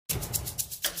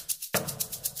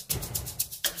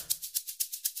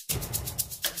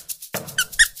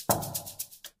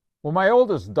When my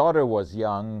oldest daughter was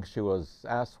young, she was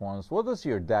asked once, "What does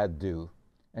your dad do?"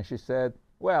 And she said,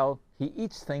 "Well, he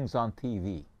eats things on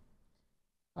TV."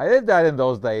 I did that in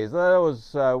those days. That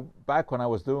was back when I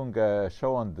was doing a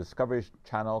show on Discovery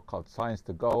Channel called Science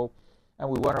to Go. And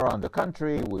we went around the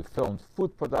country, we filmed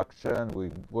food production,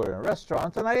 we were in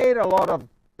restaurants, and I ate a lot of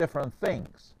different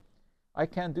things. I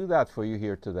can't do that for you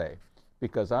here today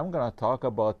because I'm going to talk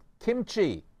about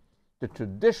kimchi, the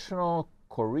traditional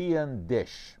Korean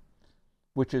dish,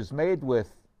 which is made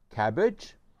with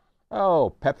cabbage,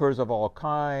 peppers of all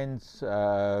kinds,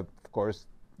 of course,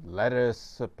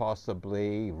 lettuce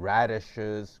possibly,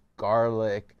 radishes,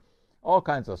 garlic, all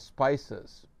kinds of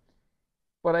spices.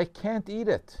 But I can't eat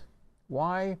it.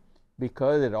 Why?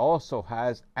 Because it also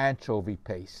has anchovy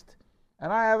paste.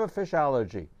 And I have a fish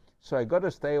allergy, so I got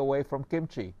to stay away from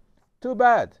kimchi. Too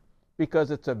bad,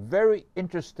 because it's a very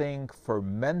interesting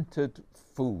fermented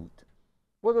food.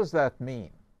 What does that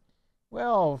mean?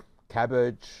 Well,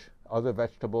 cabbage, other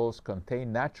vegetables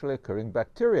contain naturally occurring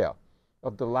bacteria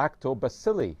of the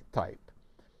lactobacilli type,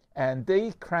 and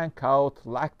they crank out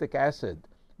lactic acid,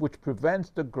 which prevents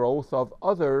the growth of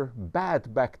other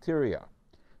bad bacteria.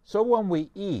 So when we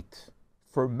eat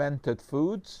fermented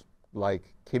foods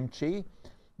like kimchi,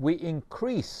 we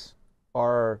increase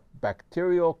our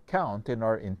bacterial count in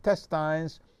our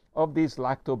intestines of these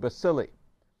lactobacilli.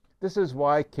 This is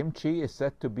why kimchi is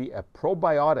said to be a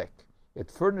probiotic. It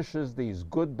furnishes these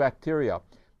good bacteria,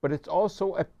 but it's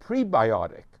also a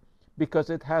prebiotic because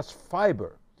it has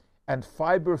fiber, and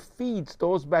fiber feeds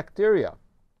those bacteria.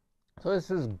 So this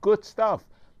is good stuff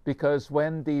because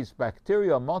when these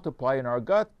bacteria multiply in our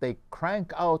gut, they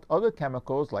crank out other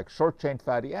chemicals like short-chain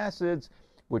fatty acids,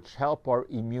 which help our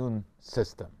immune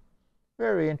system.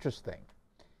 Very interesting.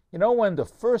 You know, when the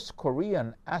first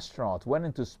Korean astronaut went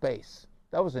into space,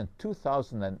 that was in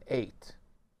 2008,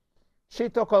 she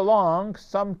took along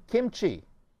some kimchi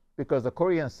because the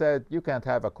Koreans said you can't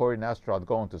have a Korean astronaut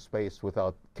going to space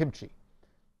without kimchi.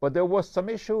 But there was some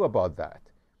issue about that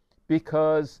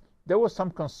because there was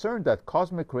some concern that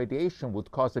cosmic radiation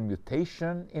would cause a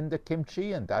mutation in the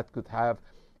kimchi and that could have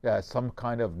some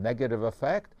kind of negative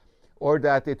effect, or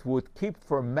that it would keep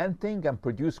fermenting and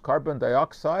produce carbon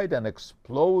dioxide and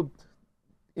explode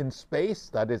in space,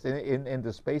 that is in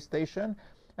the space station.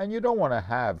 And you don't want to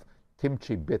have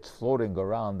kimchi bits floating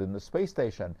around in the space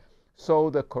station. So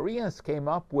the Koreans came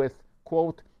up with,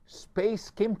 quote, space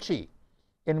kimchi,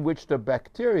 in which the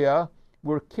bacteria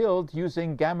were killed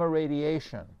using gamma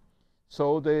radiation.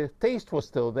 So the taste was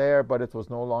still there, but it was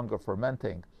no longer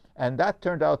fermenting. And that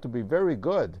turned out to be very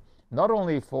good, not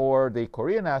only for the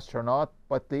Korean astronaut,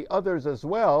 but the others as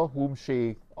well, whom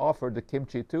she offered the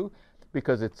kimchi to,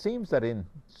 because it seems that in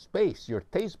space, your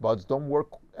taste buds don't work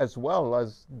as well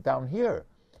as down here.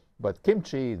 But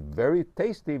kimchi is very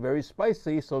tasty, very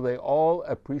spicy, so they all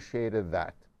appreciated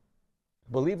that.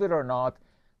 Believe it or not,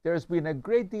 there's been a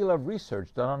great deal of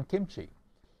research done on kimchi.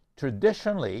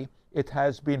 Traditionally, it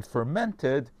has been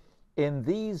fermented in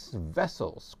these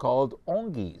vessels called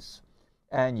ongis.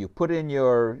 And you put in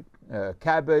your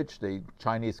cabbage, the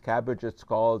Chinese cabbage it's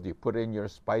called, you put in your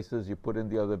spices, you put in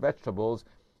the other vegetables,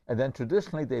 and then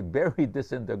traditionally they buried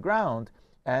this in the ground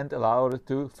and allowed it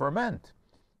to ferment.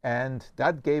 And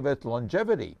that gave it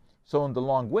longevity. So in the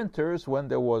long winters, when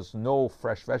there was no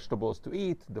fresh vegetables to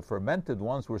eat, the fermented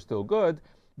ones were still good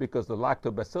because the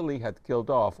lactobacilli had killed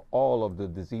off all of the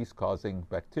disease-causing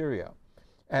bacteria.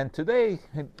 And today,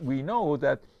 we know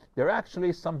that there are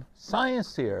actually some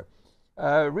science here.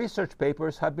 Research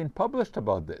papers have been published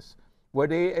about this, where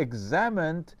they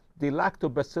examined the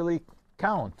lactobacilli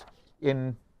count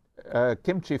in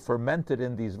kimchi fermented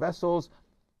in these vessels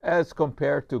as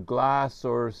compared to glass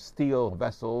or steel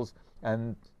vessels,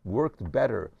 and worked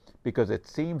better because it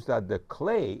seems that the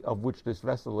clay of which this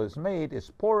vessel is made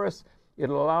is porous. It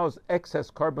allows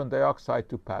excess carbon dioxide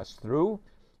to pass through,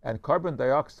 and carbon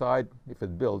dioxide, if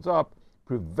it builds up,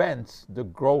 prevents the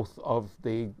growth of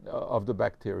the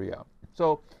bacteria.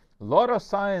 So a lot of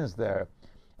science there,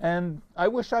 and I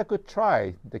wish I could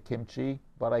try the kimchi,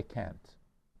 but I can't.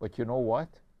 But you know what?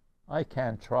 I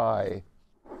can try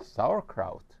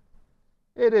sauerkraut.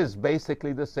 It is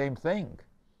basically the same thing.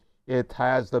 It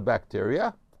has the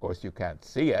bacteria. Of course, you can't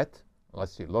see it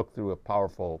unless you look through a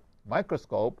powerful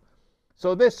microscope.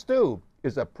 So this too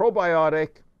is a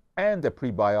probiotic and a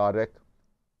prebiotic.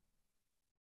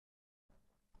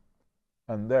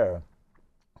 And there,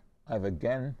 I've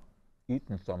again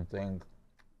eaten something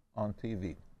on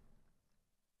TV.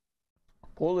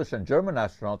 Polish and German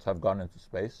astronauts have gone into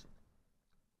space.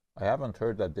 I haven't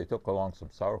heard that they took along some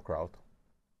sauerkraut.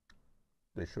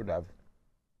 They should have.